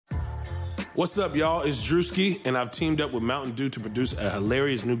What's up, y'all? It's Drewski, and I've teamed up with Mountain Dew to produce a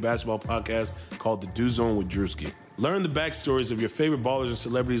hilarious new basketball podcast called The Dew Zone with Drewski. Learn the backstories of your favorite ballers and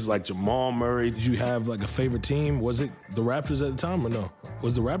celebrities like Jamal Murray. Did you have like a favorite team? Was it the Raptors at the time or no?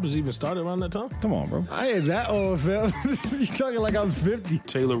 Was the Raptors even started around that time? Come on, bro. I ain't that old, fam. You talking like I was 50.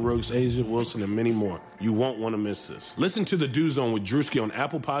 Taylor Rooks, Asia Wilson, and many more. You won't want to miss this. Listen to The Dew Zone with Drewski on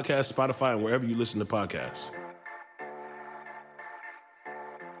Apple Podcasts, Spotify, and wherever you listen to podcasts.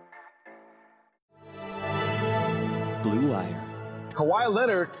 Blue Wire. Kawhi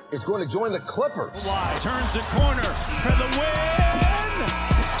Leonard is going to join the Clippers. Kawhi turns the corner for the win.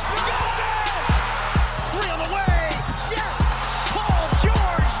 Got it! 3 on the way. Yes! Paul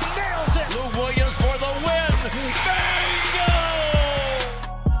George nails it. Lou Williams for the win.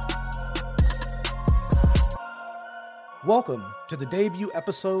 Bingo! Welcome to the debut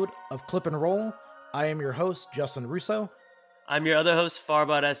episode of Clip and Roll. I am your host, Justin Russo. I'm your other host,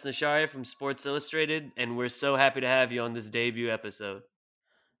 Farbad Esnasharia from Sports Illustrated, and we're so happy to have you on this debut episode.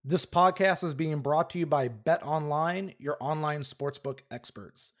 This podcast is being brought to you by Bet Online, your online sportsbook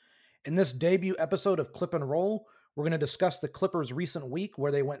experts. In this debut episode of Clip and Roll, we're going to discuss the Clippers' recent week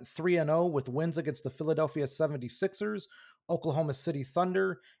where they went 3-0 with wins against the Philadelphia 76ers, Oklahoma City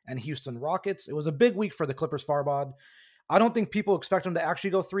Thunder, and Houston Rockets. It was a big week for the Clippers, Farbad. I don't think people expect them to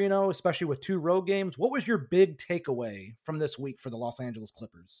actually go 3-0, especially with 2 road games. What was your big takeaway from this week for the Los Angeles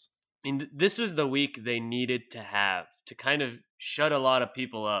Clippers? I mean, this was the week they needed to have to kind of shut a lot of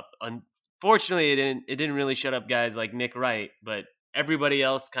people up. Unfortunately, it didn't really shut up guys like Nick Wright, but everybody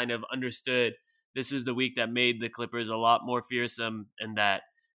else kind of understood this is the week that made the Clippers a lot more fearsome, and that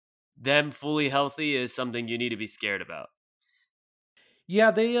them fully healthy is something you need to be scared about.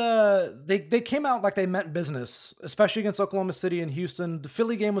 Yeah, they came out like they meant business, especially against Oklahoma City and Houston. The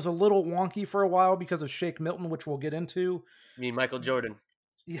Philly game was a little wonky for a while because of Shake Milton, which we'll get into. I mean, Michael Jordan.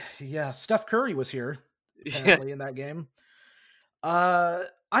 Yeah, Steph Curry was here apparently in that game.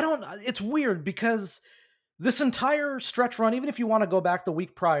 It's weird because this entire stretch run, even if you want to go back the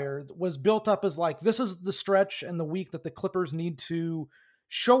week prior, was built up as like, this is the stretch and the week that the Clippers need to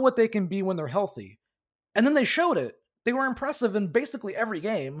show what they can be when they're healthy. And then they showed it. They were impressive in basically every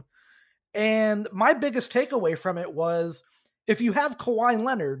game. And my biggest takeaway from it was, if you have Kawhi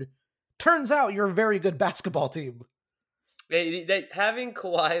Leonard, turns out you're a very good basketball team. Having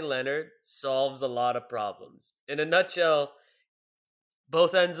Kawhi Leonard solves a lot of problems. In a nutshell,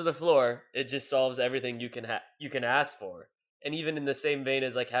 both ends of the floor, it just solves everything you can ask for. And even in the same vein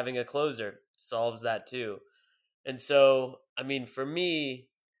as like having a closer, solves that too. And so, I mean, for me,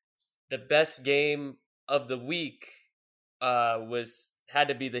 the best game of the week had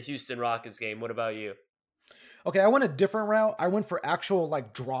to be the Houston Rockets game. What about you? Okay, I went a different route. I went for actual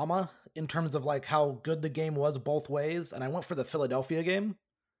like drama in terms of like how good the game was both ways, and I went for the Philadelphia game.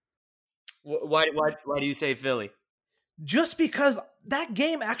 Why do you say Philly? Just because that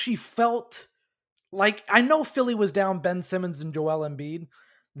game actually felt like, I know Philly was down Ben Simmons and Joel Embiid.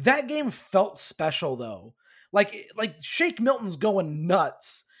 That game felt special though. Like Shake Milton's going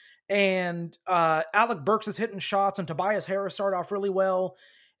nuts. And Alec Burks is hitting shots, and Tobias Harris started off really well.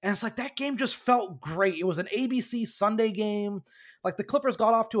 And it's like, that game just felt great. It was an ABC Sunday game. Like, the Clippers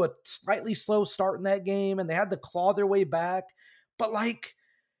got off to a slightly slow start in that game, and they had to claw their way back. But, like,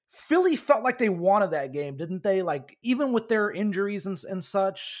 Philly felt like they wanted that game, didn't they? Like, even with their injuries and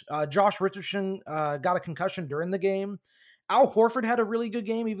such, Josh Richardson got a concussion during the game. Al Horford had a really good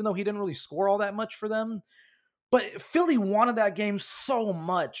game, even though he didn't really score all that much for them. But Philly wanted that game so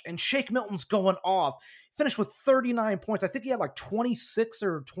much, and Shake Milton's going off. Finished with 39 points. I think he had like 26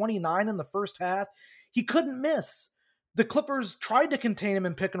 or 29 in the first half. He couldn't miss. The Clippers tried to contain him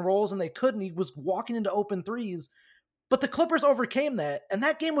in pick and rolls, and they couldn't. He was walking into open threes. But the Clippers overcame that, and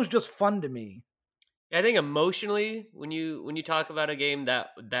that game was just fun to me. I think emotionally, when you talk about a game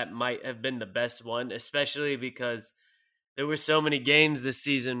that might have been the best one, especially because there were so many games this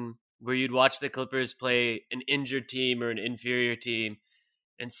season where you'd watch the Clippers play an injured team or an inferior team,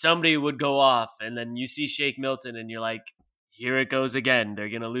 and somebody would go off, and then you see Shake Milton, and you're like, here it goes again. They're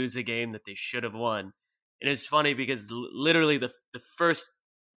going to lose a game that they should have won. And it's funny because literally the first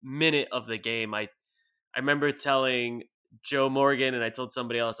minute of the game, I remember telling Joe Morgan, and I told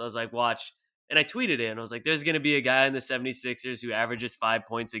somebody else, I was like, watch. And I tweeted it, and I was like, there's going to be a guy in the 76ers who averages 5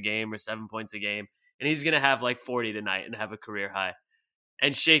 points a game or 7 points a game, and he's going to have like 40 tonight and have a career high.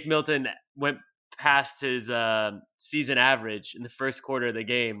 And Shake Milton went past his season average in the first quarter of the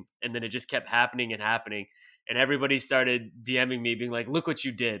game, and then it just kept happening and happening. And everybody started DMing me being like, look what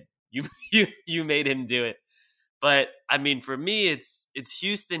you did. You made him do it. But I mean, for me, it's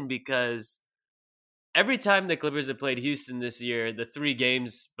Houston, because every time the Clippers have played Houston this year, the 3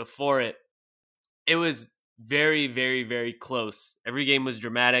 games before it, it was very, very, very close. Every game was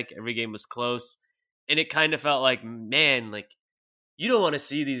dramatic. Every game was close. And it kind of felt like, man, like, you don't want to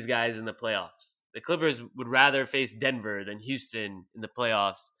see these guys in the playoffs. The Clippers would rather face Denver than Houston in the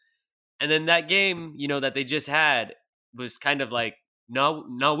playoffs. And then that game, that they just had was kind of like,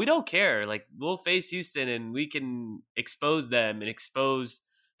 no, we don't care. Like, we'll face Houston and we can expose them and expose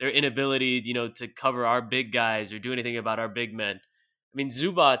their inability, to cover our big guys or do anything about our big men. I mean,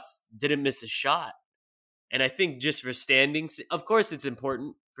 Zubac didn't miss a shot. And I think just for standing, of course it's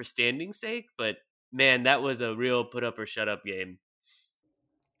important for standing sake, but man, that was a real put up or shut up game.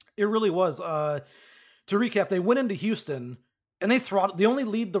 It really was. To recap, they went into Houston and the only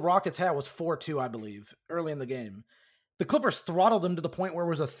lead the Rockets had was 4-2, I believe, early in the game. The Clippers throttled them to the point where it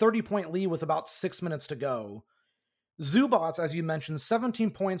was a 30-point lead with about 6 minutes to go. Zubac, as you mentioned, 17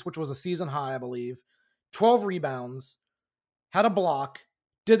 points, which was a season high, I believe, 12 rebounds, had a block,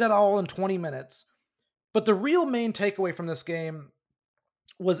 did that all in 20 minutes. But the real main takeaway from this game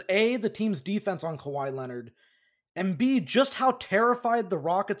was A, the team's defense on Kawhi Leonard, and B, just how terrified the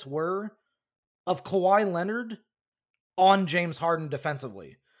Rockets were of Kawhi Leonard on James Harden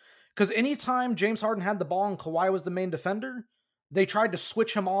defensively. Because anytime James Harden had the ball and Kawhi was the main defender, they tried to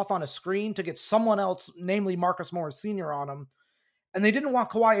switch him off on a screen to get someone else, namely Marcus Morris Sr., on him. And they didn't want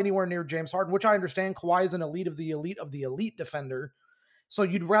Kawhi anywhere near James Harden, which I understand. Kawhi is an elite of the elite defender. So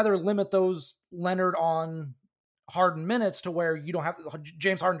you'd rather limit those Leonard on Harden minutes to where you don't have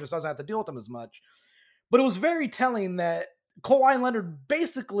James Harden just doesn't have to deal with them as much. But it was very telling that Kawhi Leonard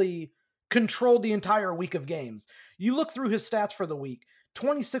basically controlled the entire week of games. You look through his stats for the week: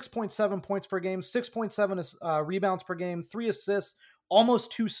 26.7 points per game, 6.7 rebounds per game, 3 assists,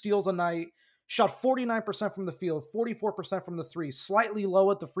 almost 2 steals a night, shot 49% from the field, 44% from the three, slightly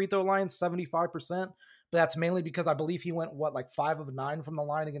low at the free throw line, 75%. But that's mainly because I believe he went, 5 of 9 from the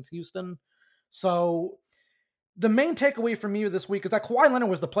line against Houston. So the main takeaway for me this week is that Kawhi Leonard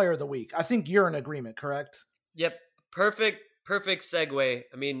was the player of the week. I think you're in agreement, correct? Yep. Perfect segue.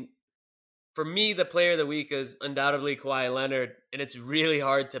 I mean, for me, the player of the week is undoubtedly Kawhi Leonard, and it's really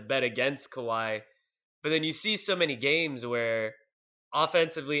hard to bet against Kawhi. But then you see so many games where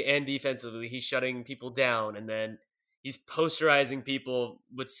offensively and defensively, he's shutting people down, and then he's posterizing people,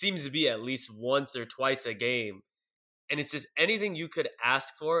 what seems to be at least once or twice a game. And it's just anything you could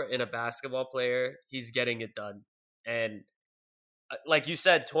ask for in a basketball player, he's getting it done. And like you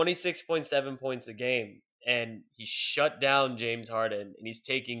said, 26.7 points a game. And he shut down James Harden, and he's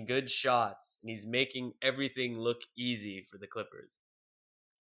taking good shots, and he's making everything look easy for the Clippers.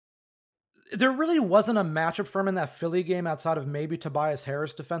 There really wasn't a matchup for him in that Philly game outside of maybe Tobias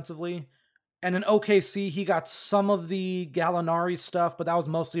Harris defensively. And in OKC, he got some of the Gallinari stuff, but that was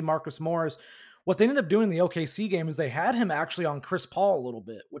mostly Marcus Morris. What they ended up doing in the OKC game is they had him actually on Chris Paul a little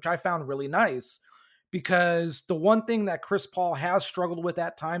bit, which I found really nice, because the one thing that Chris Paul has struggled with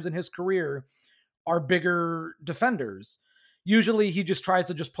at times in his career are bigger defenders. Usually he just tries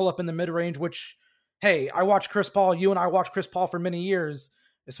to just pull up in the mid-range, which, hey, I watched Chris Paul. You and I watched Chris Paul for many years,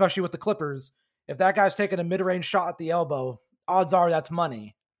 especially with the Clippers. If that guy's taking a mid-range shot at the elbow, odds are that's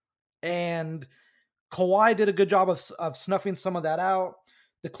money. And Kawhi did a good job of snuffing some of that out.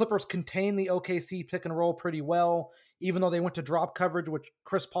 The Clippers contained the OKC pick and roll pretty well, even though they went to drop coverage, which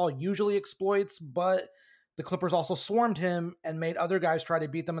Chris Paul usually exploits, but the Clippers also swarmed him and made other guys try to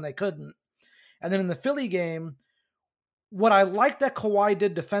beat them, and they couldn't. And then in the Philly game, what I liked that Kawhi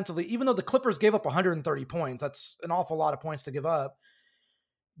did defensively, even though the Clippers gave up 130 points, that's an awful lot of points to give up.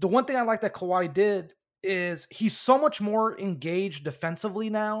 The one thing I like that Kawhi did is he's so much more engaged defensively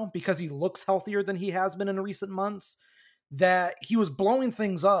now because he looks healthier than he has been in recent months, that he was blowing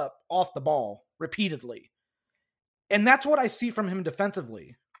things up off the ball repeatedly. And that's what I see from him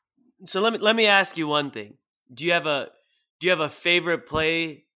defensively. So let me ask you one thing. Do you have a favorite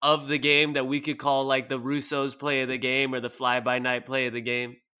play of the game that we could call like the Russo's play of the game or the fly-by-night play of the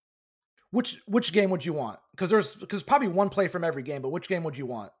game? Which game would you want? Because probably one play from every game, but which game would you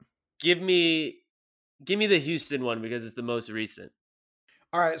want? Give me the Houston one because it's the most recent.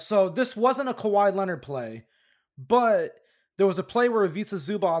 All right, so this wasn't a Kawhi Leonard play, but there was a play where Ivica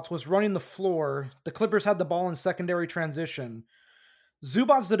Zubac was running the floor. The Clippers had the ball in secondary transition.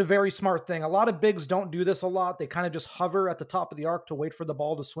 Zubac did a very smart thing. A lot of bigs don't do this a lot. They kind of just hover at the top of the arc to wait for the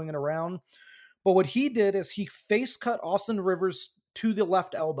ball to swing it around. But what he did is he face cut Austin Rivers to the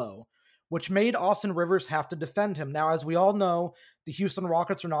left elbow, which made Austin Rivers have to defend him. Now, as we all know, the Houston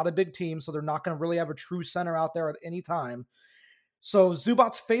Rockets are not a big team, so they're not going to really have a true center out there at any time. So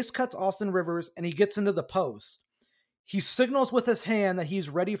Zubac face cuts Austin Rivers, and he gets into the post. He signals with his hand that he's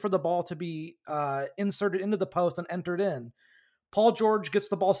ready for the ball to be inserted into the post and entered in. Paul George gets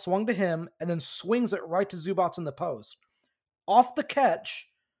the ball swung to him and then swings it right to Zubac in the post. Off the catch,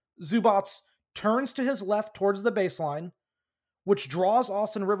 Zubac turns to his left towards the baseline, which draws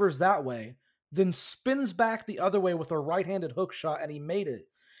Austin Rivers that way, then spins back the other way with a right-handed hook shot, and he made it.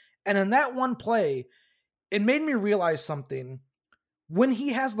 And in that one play, it made me realize something. When he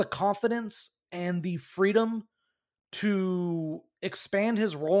has the confidence and the freedom to expand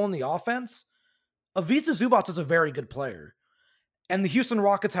his role in the offense, Ivica Zubac is a very good player. And the Houston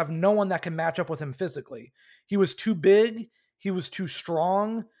Rockets have no one that can match up with him physically. He was too big. He was too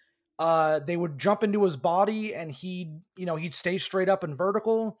strong. They would jump into his body and he'd stay straight up and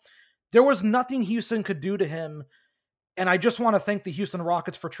vertical. There was nothing Houston could do to him. And I just want to thank the Houston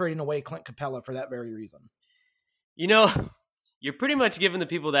Rockets for trading away Clint Capella for that very reason. You're pretty much giving the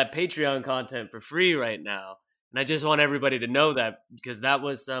people that Patreon content for free right now. And I just want everybody to know that, because that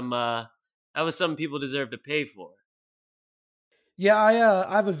was something people deserve to pay for. Yeah,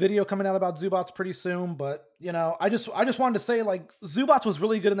 I have a video coming out about Zubac pretty soon, but I just wanted to say, like, Zubac was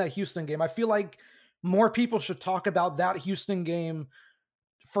really good in that Houston game. I feel like more people should talk about that Houston game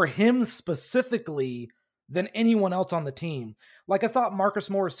for him specifically than anyone else on the team. Like, I thought Marcus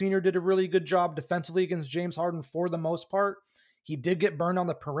Morris Sr. did a really good job defensively against James Harden for the most part. He did get burned on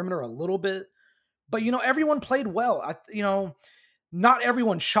the perimeter a little bit, but everyone played well. Not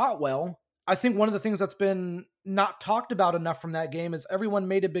everyone shot well. I think one of the things that's been not talked about enough from that game is everyone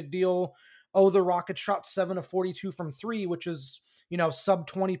made a big deal. Oh, the Rockets shot 7 of 42 from 3, which is, sub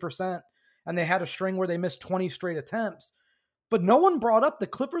 20%. And they had a string where they missed 20 straight attempts. But no one brought up the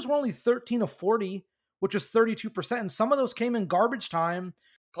Clippers were only 13 of 40, which is 32%. And some of those came in garbage time.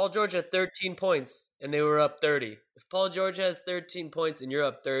 Paul George had 13 points and they were up 30. If Paul George has 13 points and you're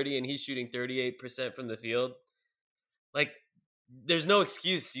up 30 and he's shooting 38% from the field, like, there's no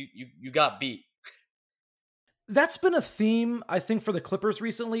excuse. You got beat. That's been a theme, I think, for the Clippers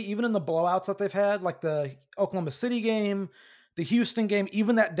recently, even in the blowouts that they've had, like the Oklahoma City game, the Houston game,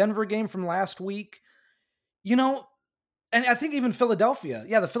 even that Denver game from last week. And I think even Philadelphia.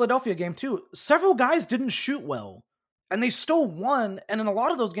 Yeah, the Philadelphia game too. Several guys didn't shoot well, and they still won. And in a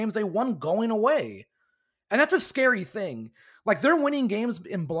lot of those games, they won going away. And that's a scary thing. Like, they're winning games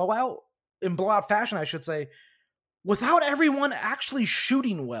in blowout fashion, I should say, without everyone actually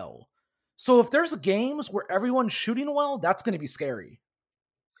shooting well. So if there's games where everyone's shooting well, that's going to be scary.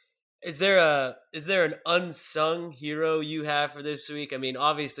 Is there an unsung hero you have for this week? I mean,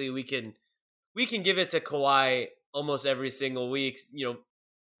 obviously we can give it to Kawhi almost every single week.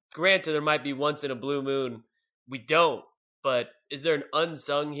 Granted, there might be once in a blue moon we don't, but is there an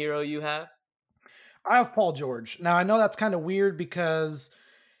unsung hero you have? I have Paul George. Now, I know that's kind of weird because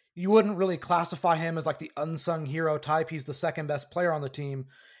you wouldn't really classify him as like the unsung hero type. He's the second best player on the team.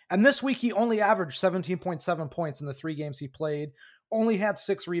 And this week, he only averaged 17.7 points in the 3 games he played, only had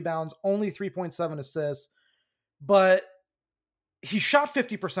 6 rebounds, only 3.7 assists, but he shot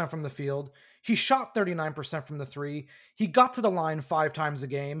 50% from the field. He shot 39% from the 3. He got to the line 5 times a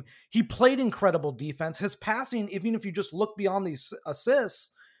game. He played incredible defense. His passing, even if you just look beyond these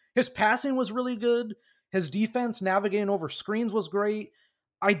assists, his passing was really good. His defense, navigating over screens, was great.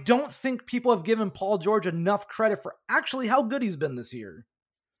 I don't think people have given Paul George enough credit for actually how good he's been this year.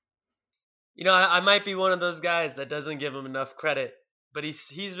 I might be one of those guys that doesn't give him enough credit, but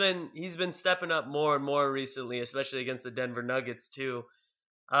he's been stepping up more and more recently, especially against the Denver Nuggets too.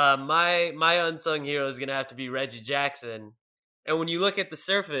 My unsung hero is going to have to be Reggie Jackson. And when you look at the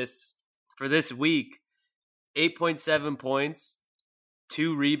surface for this week, 8.7 points,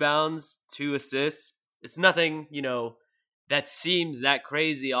 2 rebounds, 2 assists. It's nothing, that seems that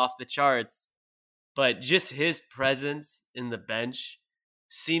crazy off the charts, but just his presence in the bench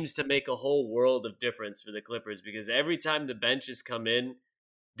seems to make a whole world of difference for the Clippers, because every time the bench has come in,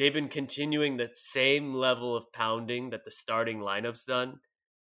 they've been continuing that same level of pounding that the starting lineup's done.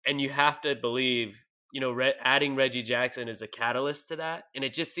 And you have to believe, adding Reggie Jackson is a catalyst to that. And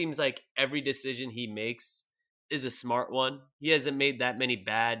it just seems like every decision he makes is a smart one. He hasn't made that many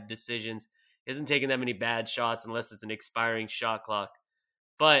bad decisions. He hasn't taken that many bad shots unless it's an expiring shot clock.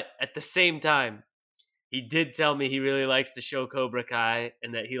 But at the same time, he did tell me he really likes the show Cobra Kai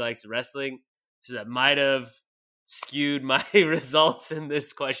and that he likes wrestling. So that might have skewed my results in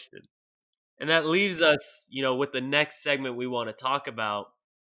this question. And that leaves us, with the next segment we want to talk about,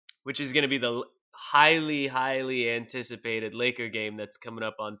 which is going to be the highly, highly anticipated Laker game that's coming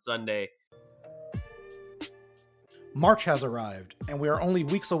up on Sunday. March has arrived, and we are only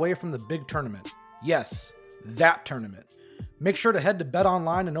weeks away from the big tournament. Yes, that tournament. Make sure to head to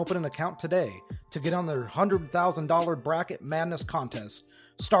BetOnline and open an account today to get on their $100,000 Bracket Madness contest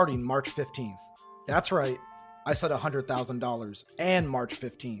starting March 15th. That's right, I said $100,000 and March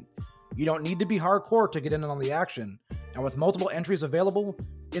 15th. You don't need to be hardcore to get in on the action, and with multiple entries available,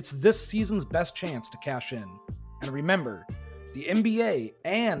 it's this season's best chance to cash in. And remember, the NBA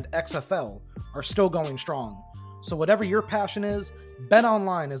and XFL are still going strong, so whatever your passion is,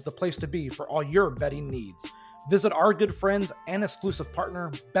 BetOnline is the place to be for all your betting needs. Visit our good friends and exclusive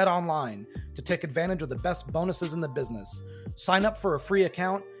partner, BetOnline, to take advantage of the best bonuses in the business. Sign up for a free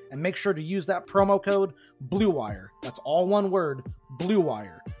account and make sure to use that promo code BLUEWIRE, that's all one word,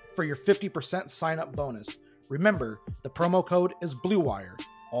 BLUEWIRE, for your 50% sign-up bonus. Remember, the promo code is BLUEWIRE,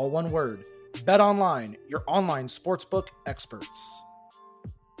 all one word. BetOnline, your online sportsbook experts.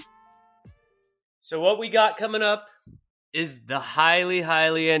 So what we got coming up is the highly,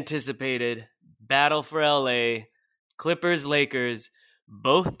 highly anticipated Battle for LA, Clippers-Lakers.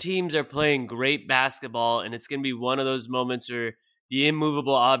 Both teams are playing great basketball, and it's going to be one of those moments where the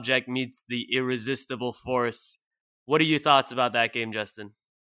immovable object meets the irresistible force. What are your thoughts about that game, Justin?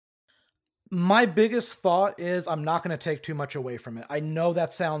 My biggest thought is I'm not going to take too much away from it. I know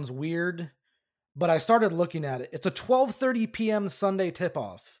that sounds weird, but I started looking at it. It's a 12:30 p.m. Sunday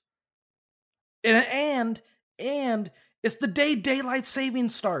tip-off. And it's the day daylight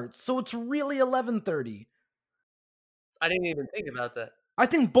savings starts, so it's really 11:30. I didn't even think about that. I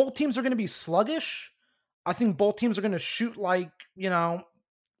think both teams are going to be sluggish. I think both teams are going to shoot like, I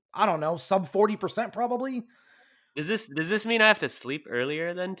don't know, sub 40% probably. Does this mean I have to sleep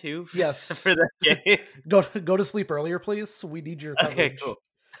earlier then too? Yes. For that game? Go to sleep earlier, please. We need your coverage. Okay, cool.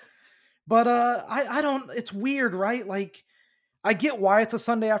 But I don't, it's weird, right? Like, I get why it's a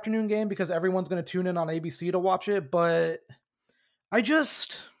Sunday afternoon game because everyone's going to tune in on ABC to watch it, but I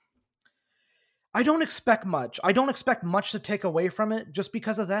don't expect much. I don't expect much to take away from it just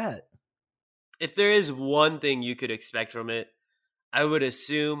because of that. If there is one thing you could expect from it, I would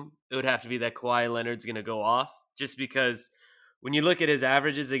assume it would have to be that Kawhi Leonard's going to go off, just because when you look at his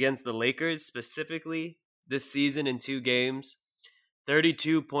averages against the Lakers specifically this season in 2 games,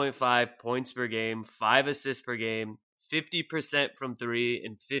 32.5 points per game, 5 assists per game, 50% from 3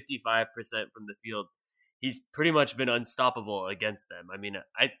 and 55% from the field. He's pretty much been unstoppable against them. I mean,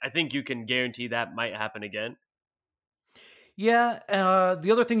 I think you can guarantee that might happen again. Yeah,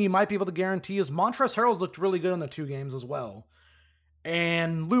 the other thing you might be able to guarantee is Montrezl Harrell's looked really good in the 2 games as well.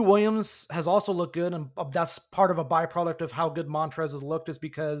 And Lou Williams has also looked good, and that's part of a byproduct of how good Montrez has looked, is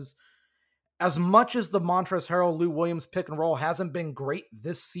because as much as the Montrezl Harrell, Lou Williams pick and roll hasn't been great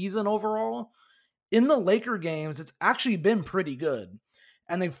this season overall, in the Laker games, it's actually been pretty good.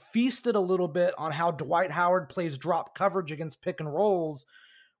 And they've feasted a little bit on how Dwight Howard plays drop coverage against pick and rolls,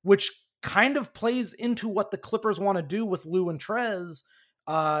 which kind of plays into what the Clippers want to do with Lou and Trez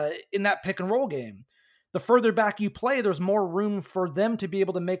in that pick and roll game. The further back you play, there's more room for them to be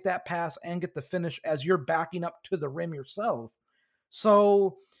able to make that pass and get the finish as you're backing up to the rim yourself.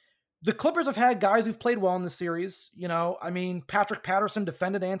 So the Clippers have had guys who've played well in the series. Patrick Patterson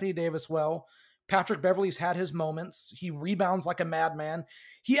defended Anthony Davis well. Patrick Beverley's had his moments. He rebounds like a madman.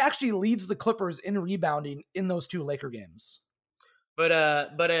 He actually leads the Clippers in rebounding in those 2 Laker games. But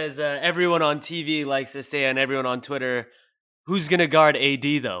as everyone on TV likes to say and everyone on Twitter, who's going to guard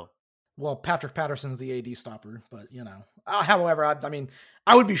AD though? Well, Patrick Patterson's the AD stopper, but however,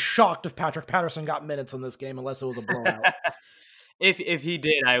 I would be shocked if Patrick Patterson got minutes in this game unless it was a blowout. If he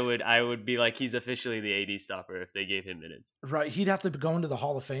did, I would be like, he's officially the AD stopper if they gave him minutes. Right, he'd have to go into the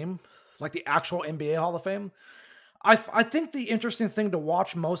Hall of Fame, like the actual NBA Hall of Fame. I think the interesting thing to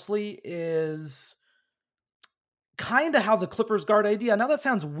watch mostly is kind of how the Clippers guard AD. I know that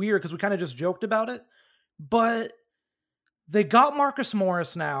sounds weird because we kind of just joked about it, but they got Marcus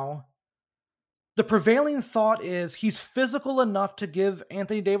Morris now. The prevailing thought is he's physical enough to give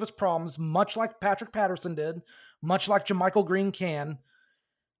Anthony Davis problems, much like Patrick Patterson did, much like JaMychal Green can.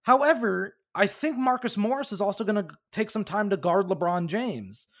 However, I think Marcus Morris is also going to take some time to guard LeBron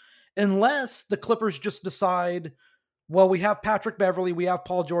James, unless the Clippers just decide, well, we have Patrick Beverley, we have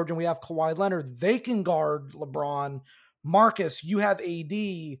Paul George, and we have Kawhi Leonard. They can guard LeBron. Marcus, you have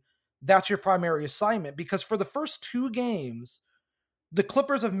AD. That's your primary assignment. Because for the first 2 games, the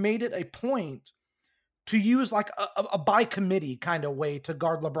Clippers have made it a point to use like a by committee kind of way to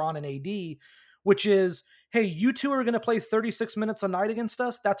guard LeBron and AD, which is, hey, you 2 are going to play 36 minutes a night against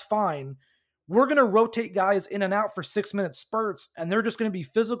us. That's fine. We're going to rotate guys in and out for 6-minute spurts, and they're just going to be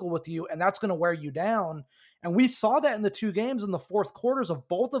physical with you, and that's going to wear you down. And we saw that in the 2 games in the fourth quarters of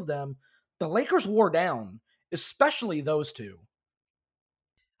both of them. The Lakers wore down, especially those 2.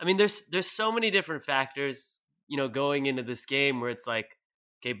 I mean, there's so many different factors, going into this game where it's like,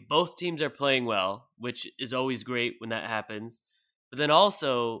 okay, both teams are playing well, which is always great when that happens. But then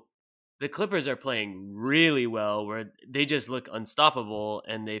also, the Clippers are playing really well, where they just look unstoppable,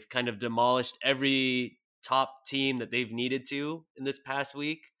 and they've kind of demolished every top team that they've needed to in this past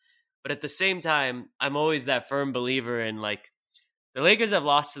week. But at the same time, I'm always that firm believer in, like, the Lakers have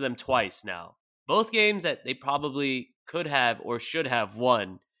lost to them twice now. Both games that they probably could have or should have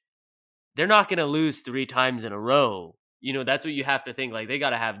won. They're not going to lose 3 times in a row. You know, that's what you have to think. Like, they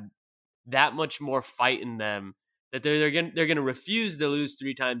got to have that much more fight in them that they're going to refuse to lose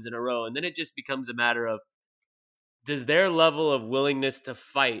 3 times in a row. And then it just becomes a matter of, does their level of willingness to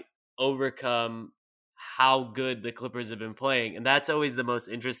fight overcome how good the Clippers have been playing? And that's always the most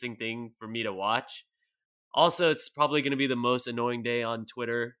interesting thing for me to watch. Also, it's probably going to be the most annoying day on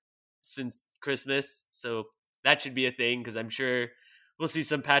Twitter since Christmas. So that should be a thing, because I'm sure we'll see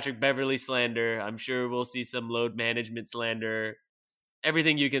some Patrick Beverley slander. I'm sure we'll see some load management slander.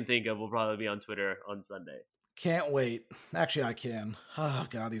 Everything you can think of will probably be on Twitter on Sunday. Can't wait. Actually, I can. Oh,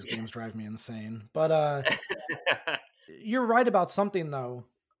 God, these games drive me insane. But you're right about something, though.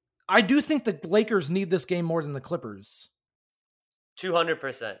 I do think the Lakers need this game more than the Clippers.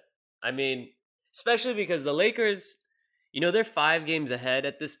 200%. I mean, especially because the Lakers, you know, they're 5 games ahead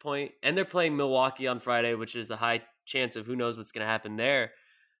at this point, and they're playing Milwaukee on Friday, which is a high chance of who knows what's going to happen there.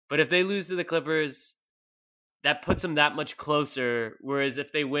 But if they lose to the Clippers, that puts them that much closer. Whereas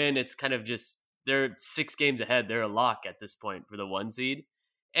if they win, it's kind of just, they're 6 games ahead. They're a lock at this point for the 1 seed.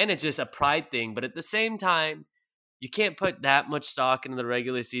 And it's just a pride thing. But at the same time, you can't put that much stock into the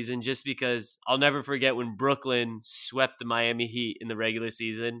regular season, just because I'll never forget when Brooklyn swept the Miami Heat in the regular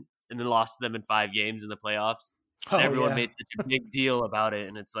season and then lost to them in 5 games in the playoffs. And everyone made such a big deal about it.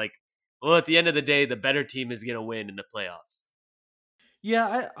 And it's like, well, at the end of the day, the better team is going to win in the playoffs.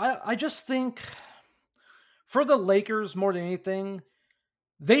 Yeah, I just think for the Lakers, more than anything,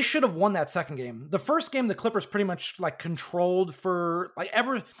 they should have won that second game. The first game, the Clippers pretty much like controlled for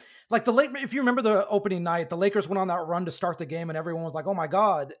if you remember the opening night, the Lakers went on that run to start the game and everyone was like, oh my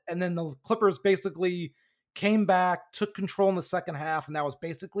God. And then the Clippers basically came back, took control in the second half, and that was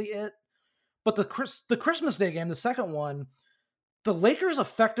basically it. But the Christmas Day game, the second one, the Lakers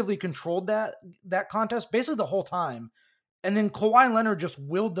effectively controlled that contest basically the whole time. And then Kawhi Leonard just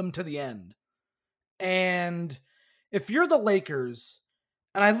willed them to the end. And if you're the Lakers,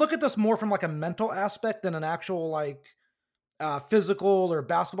 and I look at this more from like a mental aspect than an actual like physical or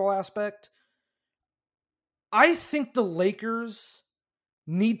basketball aspect, I think the Lakers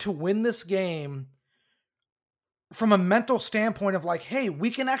need to win this game from a mental standpoint of like, hey,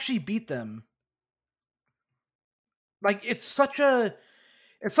 we can actually beat them. Like it's such a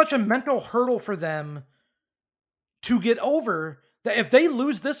mental hurdle for them to get over that if they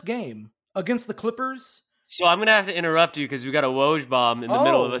lose this game against the Clippers. So I'm going to have to interrupt you because we got a Woj bomb in the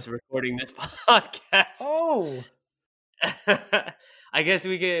middle of us recording this podcast. Oh. I guess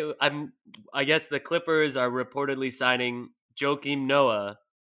the Clippers are reportedly signing Joakim Noah,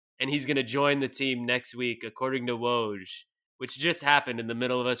 and he's going to join the team next week, according to Woj, which just happened in the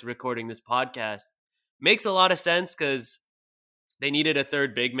middle of us recording this podcast. Makes a lot of sense because they needed a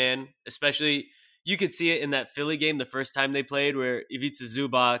third big man, especially you could see it in that Philly game the first time they played where Ivica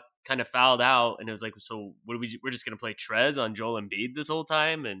Zubac kind of fouled out, and it was like, so we're just going to play Trez on Joel Embiid this whole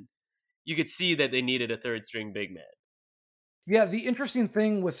time? And you could see that they needed a third string big man. Yeah, the interesting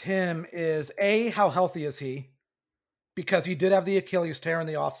thing with him is, A, how healthy is he? Because he did have the Achilles tear in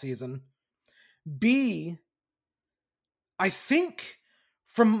the offseason. B, I think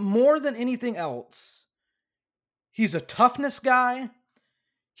from more than anything else, he's a toughness guy.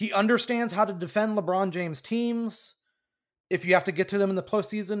 He understands how to defend LeBron James teams if you have to get to them in the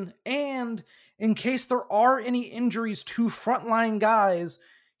postseason. And in case there are any injuries to frontline guys,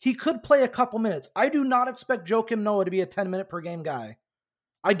 he could play a couple minutes. I do not expect Joakim Noah to be a 10-minute per game guy.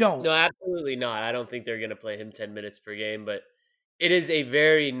 I don't. No, absolutely not. I don't think they're going to play him 10 minutes per game, but it is a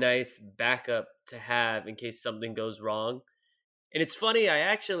very nice backup to have in case something goes wrong. And it's funny, I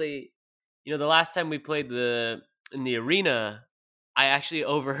actually, the last time we played in the arena, I actually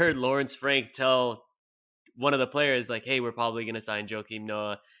overheard Lawrence Frank tell one of the players, like, hey, we're probably going to sign Joakim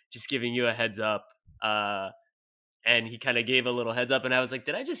Noah, just giving you a heads up. And he kind of gave a little heads up, and I was like,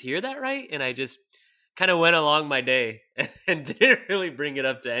 did I just hear that right? And I just kind of went along my day and didn't really bring it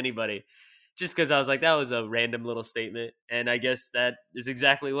up to anybody, just because I was like, that was a random little statement. And I guess that is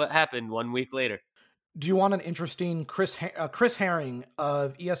exactly what happened 1 week later. Do you want an interesting Chris Herring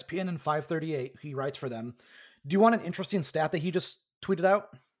of ESPN and 538, he writes for them. Do you want an interesting stat that he just tweeted out?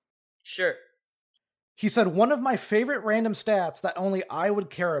 Sure. He said, one of my favorite random stats that only I would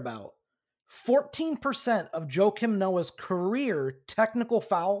care about. 14% of Joakim Noah's career technical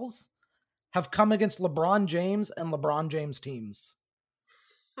fouls have come against LeBron James and LeBron James teams.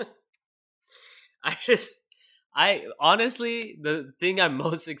 I honestly, the thing I'm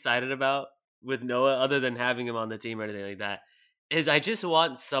most excited about with Noah, other than having him on the team or anything like that, is I just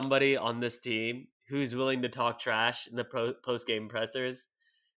want somebody on this team who's willing to talk trash in the post-game pressers,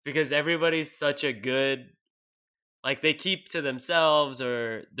 because everybody's such a good, like, they keep to themselves,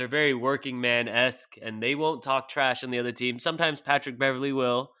 or they're very working man-esque, and they won't talk trash on the other team. Sometimes Patrick Beverley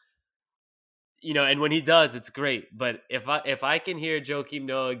will, and when he does, it's great. But if I can hear Joakim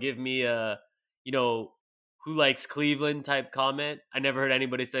Noah give me a, who likes Cleveland type comment, I never heard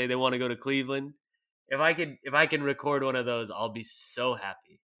anybody say they want to go to Cleveland. If I can record one of those, I'll be so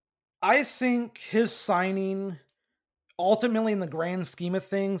happy. I think his signing, ultimately in the grand scheme of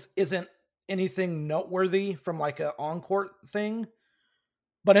things, isn't anything noteworthy from like an on-court thing.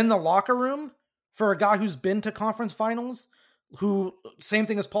 But in the locker room, for a guy who's been to conference finals, who, same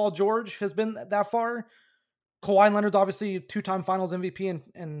thing as Paul George, has been that far. Kawhi Leonard's obviously two-time finals MVP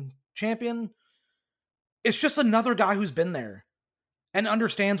and champion. It's just another guy who's been there and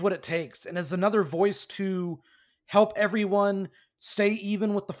understands what it takes, and is another voice to help everyone stay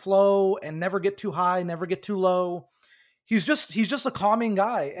even with the flow and never get too high, never get too low. He's just a calming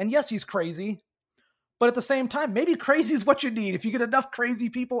guy. And yes, he's crazy, but at the same time, maybe crazy is what you need. If you get enough crazy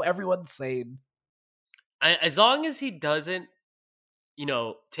people, everyone's sane. As long as he doesn't,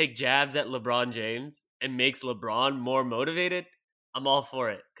 take jabs at LeBron James and makes LeBron more motivated, I'm all for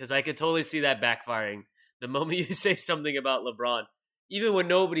it. Because I could totally see that backfiring. The moment you say something about LeBron, even when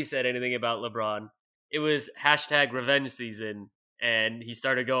nobody said anything about LeBron, it was #revenge season, and he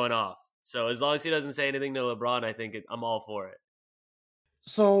started going off. So as long as he doesn't say anything to LeBron, I think I'm all for it.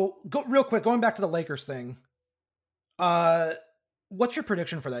 So real quick, going back to the Lakers thing, what's your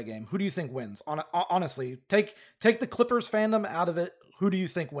prediction for that game? Who do you think wins? Honestly, take the Clippers fandom out of it. Who do you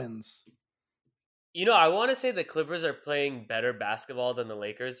think wins? I want to say the Clippers are playing better basketball than the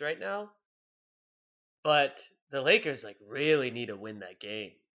Lakers right now. But the Lakers really need to win that game.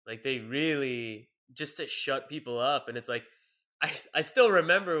 They really, just to shut people up. And it's I still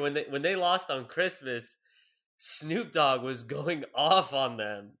remember when they lost on Christmas, Snoop Dogg was going off on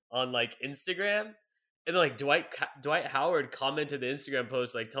them on Instagram. And then Dwight Howard commented the Instagram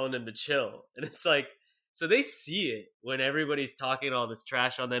post telling them to chill. And it's so they see it when everybody's talking all this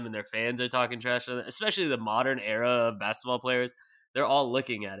trash on them and their fans are talking trash on them, especially the modern era of basketball players. They're all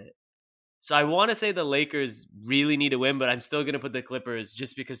looking at it. So I want to say the Lakers really need to win, but I'm still going to put the Clippers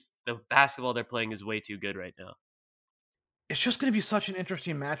just because the basketball they're playing is way too good right now. It's just going to be such an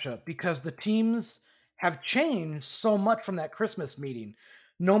interesting matchup because the teams have changed so much from that Christmas meeting.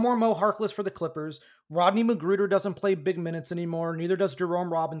 No more Mo Harkless for the Clippers. Rodney Magruder doesn't play big minutes anymore. Neither does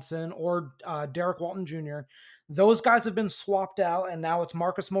Jerome Robinson or Derek Walton Jr. Those guys have been swapped out, and now it's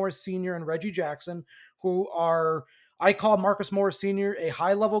Marcus Morris Sr. and Reggie Jackson, who are... I call Marcus Morris Sr. a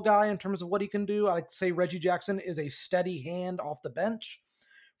high-level guy in terms of what he can do. I'd say Reggie Jackson is a steady hand off the bench.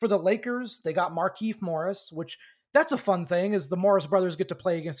 For the Lakers, they got Markieff Morris, which that's a fun thing, is the Morris brothers get to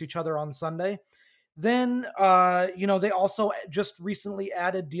play against each other on Sunday. Then, they also just recently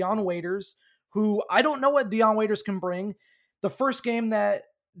added Dion Waiters, who I don't know what Dion Waiters can bring. The first game that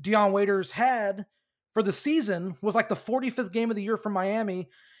Dion Waiters had for the season was the 45th game of the year for Miami.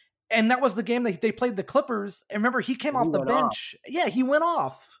 And that was the game that they played the Clippers. And remember, he came off the bench. Yeah, he went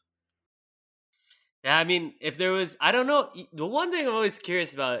off. Yeah, I mean, if there was, I don't know. The one thing I'm always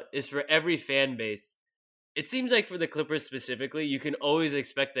curious about is for every fan base, it seems like for the Clippers specifically, you can always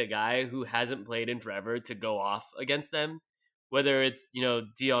expect a guy who hasn't played in forever to go off against them. Whether it's,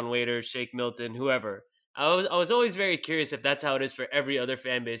 Dion Waiters, Shake Milton, whoever. I was always very curious if that's how it is for every other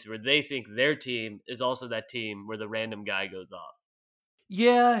fan base where they think their team is also that team where the random guy goes off.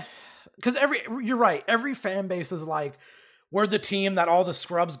 Yeah, because you're right. Every fan base is we're the team that all the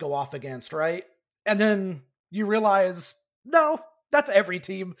scrubs go off against, right? And then you realize, no, that's every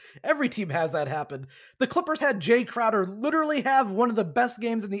team. Every team has that happen. The Clippers had Jay Crowder literally have one of the best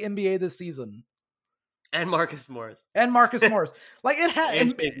games in the NBA this season. And Marcus Morris. It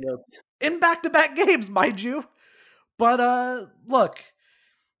had in back-to-back games, mind you. But look,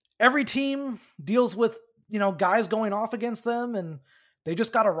 every team deals with, guys going off against them, and they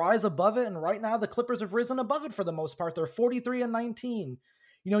just got to rise above it. And right now the Clippers have risen above it for the most part. They're 43-19.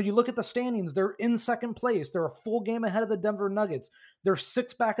 You look at the standings, they're in second place. They're a full game ahead of the Denver Nuggets. They're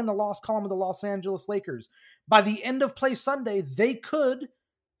 6 back in the loss column of the Los Angeles Lakers. By the end of play Sunday, they could,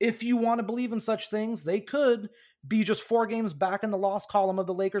 if you want to believe in such things, they could be just 4 games back in the loss column of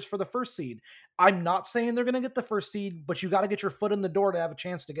the Lakers for the first seed. I'm not saying they're going to get the first seed, but you got to get your foot in the door to have a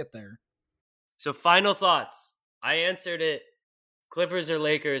chance to get there. So final thoughts. I answered it. Clippers or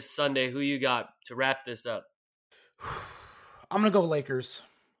Lakers Sunday, who you got to wrap this up? I'm going to go Lakers.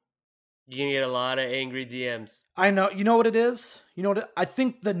 You're going to get a lot of angry DMs. I know. You know what it is? You know what? I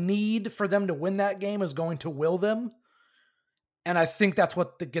think the need for them to win that game is going to will them. And I think that's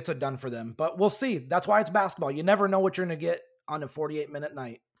what gets it done for them. But we'll see. That's why it's basketball. You never know what you're going to get on a 48-minute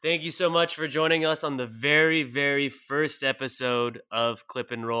night. Thank you so much for joining us on the very, very first episode of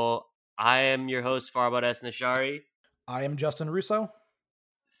Clip and Roll. I am your host, Farbad S. Nashari. I am Justin Russo.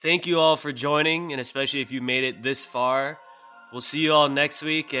 Thank you all for joining, and especially if you made it this far. We'll see you all next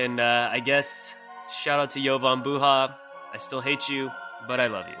week, and I guess shout out to Jovan Buha. I still hate you, but I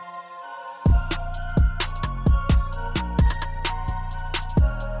love you.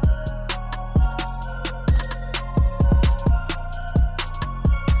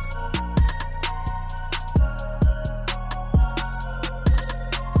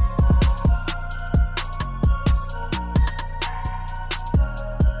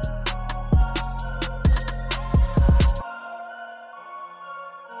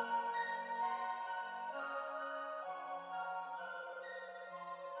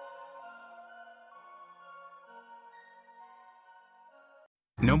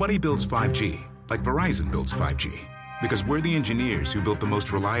 Nobody builds 5G like Verizon builds 5G, because we're the engineers who built the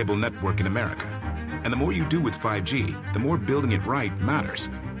most reliable network in America. And the more you do with 5G, the more building it right matters.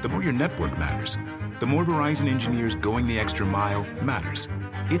 The more your network matters. The more Verizon engineers going the extra mile matters.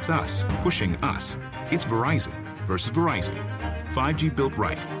 It's us pushing us. It's Verizon versus Verizon. 5G built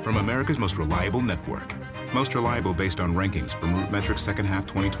right from America's most reliable network. Most reliable based on rankings from RootMetrics second half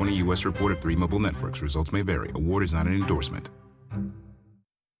 2020 U.S. report of 3 mobile networks. Results may vary. Award is not an endorsement.